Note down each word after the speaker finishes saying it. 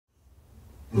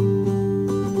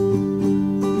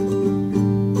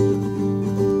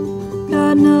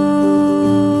Got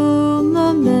no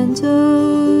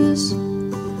momentos,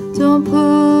 don't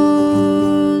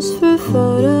pose for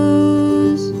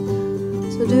photos.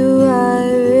 So do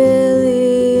I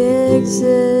really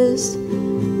exist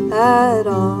at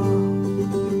all?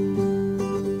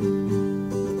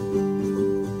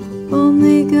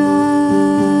 Only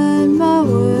got my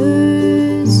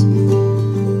words,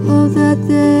 hope that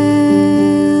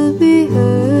they'll be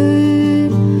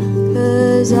heard,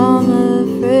 'cause I'm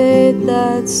afraid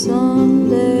that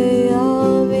someday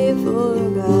I'll be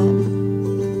forgot.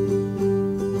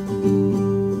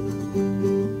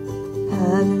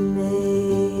 Haven't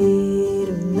made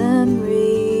a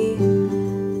memory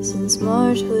since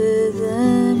March with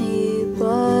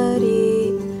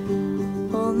anybody,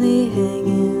 only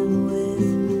hanging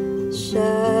with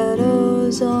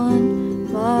shadows on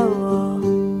my wall.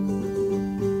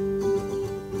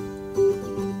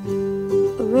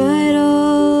 Write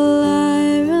all I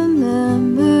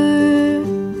remember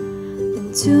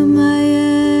into my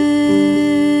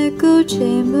echo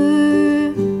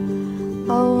chamber.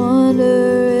 I wonder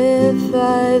if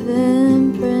I've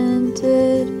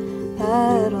imprinted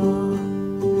at all.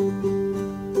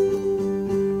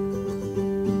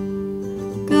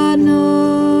 Got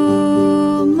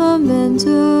no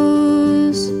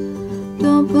mementos,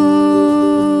 don't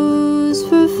pose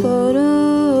for photos.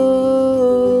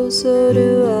 So do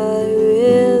I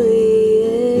really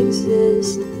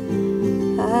exist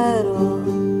at all?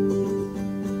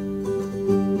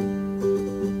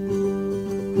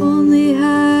 Only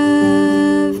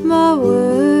have my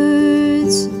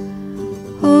words,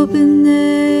 hoping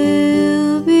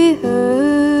they'll be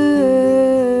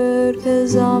heard,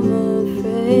 'cause I'm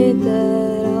afraid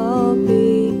that I'll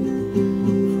be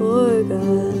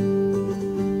forgot.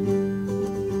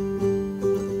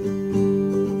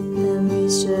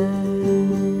 Memories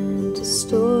turn to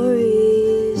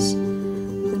stories,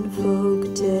 then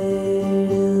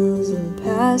folktales in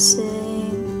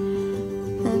passing,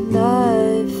 and I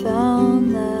found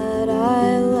that I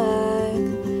lack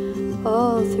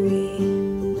all three.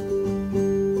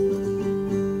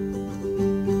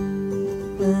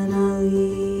 When I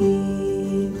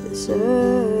leave this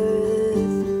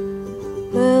earth,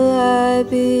 will I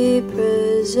be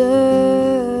preserved?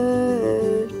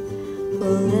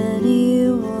 Will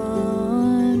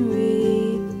anyone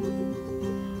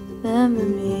remember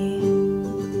me?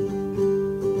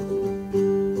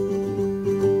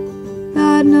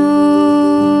 Got no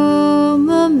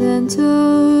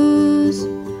mementos,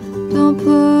 don't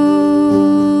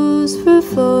pose for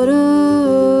photos.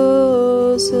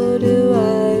 So do I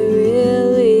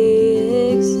really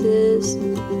exist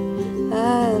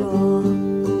at all?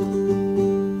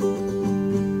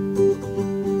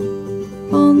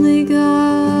 Only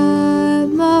got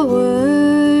my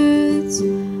words,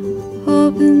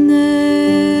 hoping that